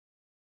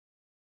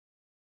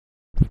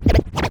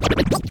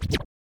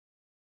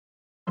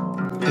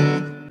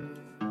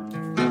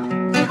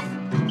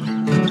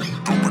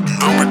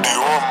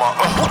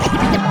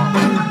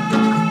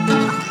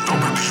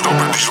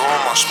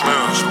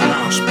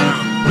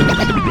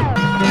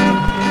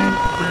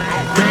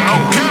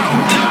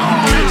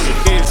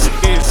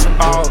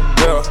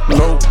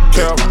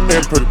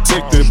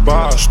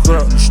by a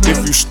strap.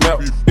 If you snap,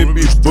 it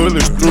be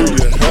bullets through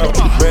your hair.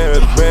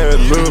 Bad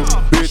little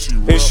bitch,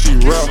 and she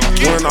rap.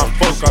 When I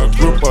fuck, I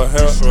grip her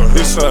hair.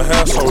 It's a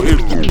hair, so it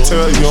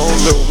tell you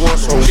only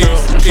once. So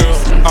kill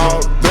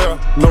out there,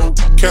 no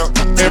cap,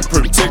 and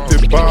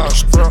protected by a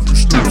strap.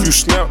 If you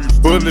snap,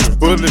 bullets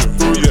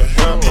through your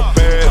hair.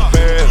 Bad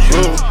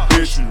little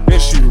bitch,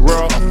 and she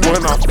rap.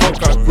 When I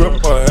fuck, I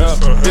grip her hair.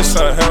 It's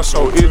a hair,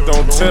 so it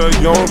don't tell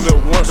you only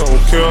once. Don't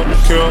kill.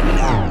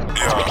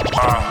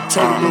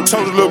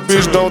 Told the little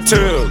bitch don't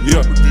tell,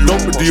 yeah.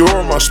 Don't be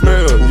Dior my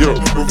smell, yeah.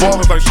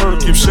 Revolvers like Turtle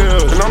keep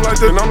shells. And I'm like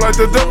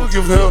the devil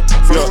give help,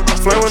 yeah.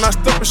 Flame when I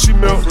step and she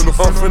melt.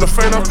 I'm finna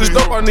faint off this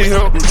dope, I need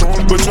help.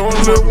 But you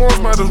only live once,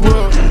 might as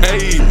well.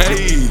 Ayy,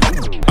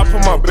 I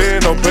put my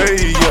band on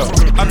bay,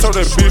 yeah. I told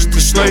that bitch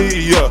to slay,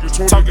 yeah.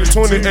 Talking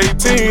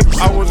 2018,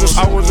 I was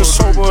just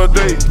sober a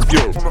day,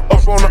 yeah.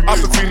 Up on the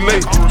opposite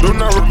late. Do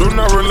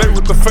not relate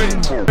with the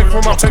fate. Take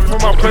from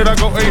my plate, I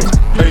go hey.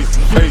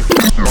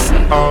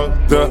 All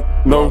the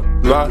no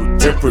lie,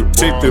 and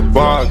protected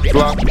by a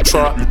Glock.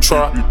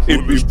 Try,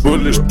 it be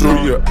bullets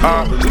through your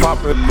eye.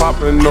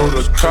 Poppin', no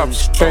the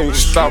cops can't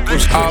stop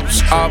us.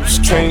 Ops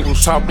can't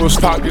top us.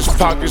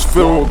 Pockets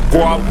filled with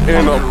guap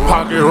in a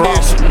pocket rock.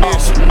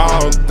 It's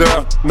all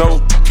there, no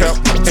cap,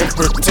 and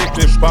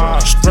protected by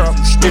a strap.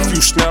 If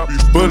you snap,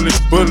 bullets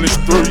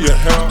through your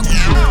hair.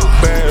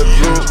 Bad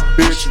little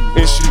bitch,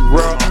 and she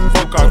rap.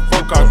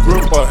 Fuck, I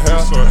grip her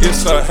hair.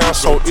 It's a hair,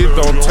 so it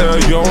don't tell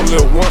you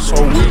only once,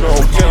 so we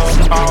don't care.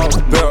 All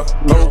there,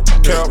 no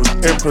cap,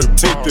 and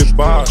protected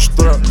by a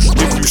strap.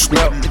 If you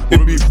snap,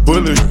 it be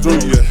bullets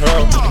through your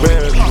hair.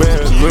 Bad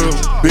little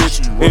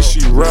bitch, and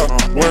she rap.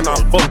 When I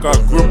fuck, I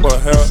grip her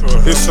hair.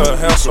 It's a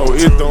hair, so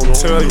it don't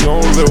tell you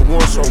only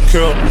once, so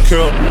kill.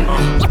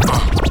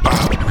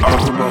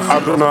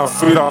 I do not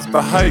feed off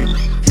the hype.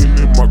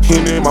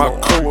 Henny in my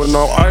coat with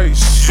no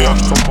ice.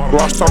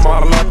 Watch on my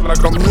life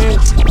like I'm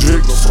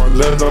MixXx.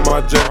 Leather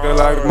my jacket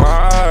like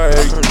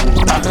Mike.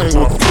 I hang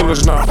with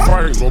killers, not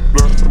fight.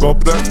 Go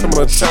bless them,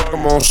 attack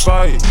them on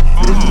sight.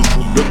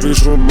 The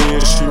bitch with me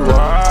and she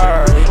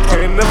right.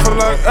 Can't live her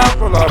like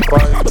apple, I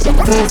bite.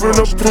 Proving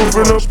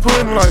the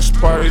pudding like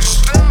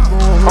Spice.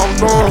 I'm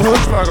throwing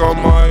hooks like a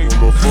Mike.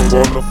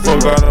 Want the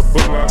fuck out of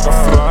book like a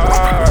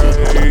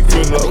fly.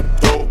 Kill up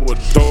dope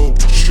with dope.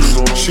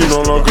 She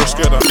no longer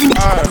scared of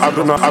I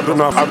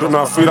do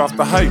not feed off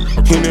the hype.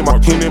 Henny in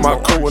my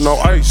coat with no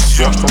ice.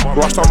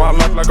 Watch on my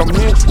life like I'm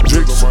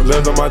MixXx.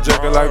 Leather my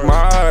jacket like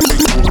Mike.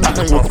 I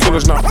hang with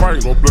killers, not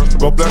fight.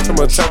 Go blast them,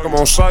 attack them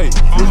on sight.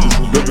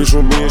 The bitch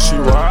with me and she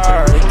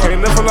right.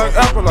 Can't live her like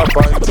apple, I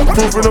bite.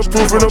 Proving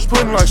the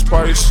pudding like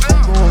Spice.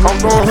 I'm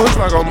throwing hooks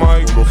like a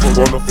Mike.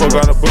 Want the fuck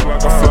out of book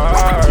like a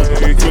fly.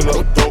 Kill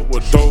up dope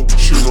with dope.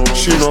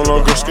 She no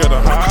longer scared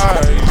of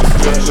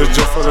heights.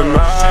 Just for the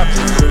night.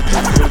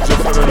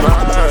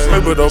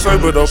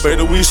 Saber though,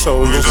 baby, we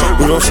soldiers.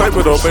 We don't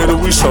saber though, baby,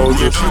 we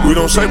soldiers. We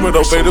don't saber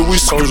though, baby, we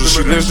soldiers.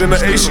 She lives in the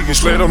A, she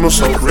gets laid on the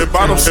sofa. Red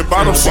bottoms,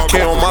 CK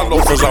on my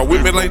loafers. I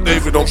whip it like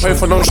David, don't pay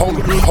for no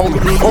holy. Only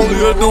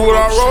to do what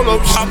I roll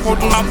up. I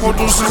pour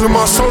deuces in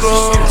my soda.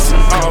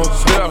 Out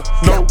there,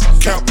 no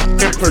cap,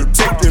 and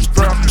protected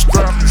strap.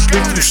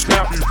 If you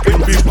snap, it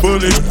be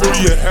bullets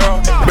through your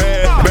hair.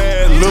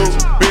 Bad little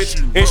bitch,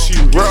 and she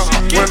rap.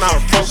 When I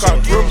fuck, I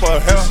grip her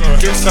hair.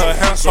 It's her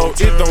hair, so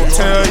it don't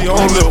tell you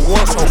only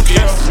once. So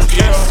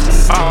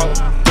yes, out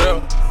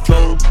there,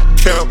 no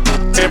cap,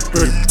 and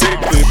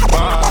protected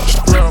by a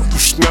strap.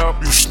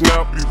 You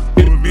snap,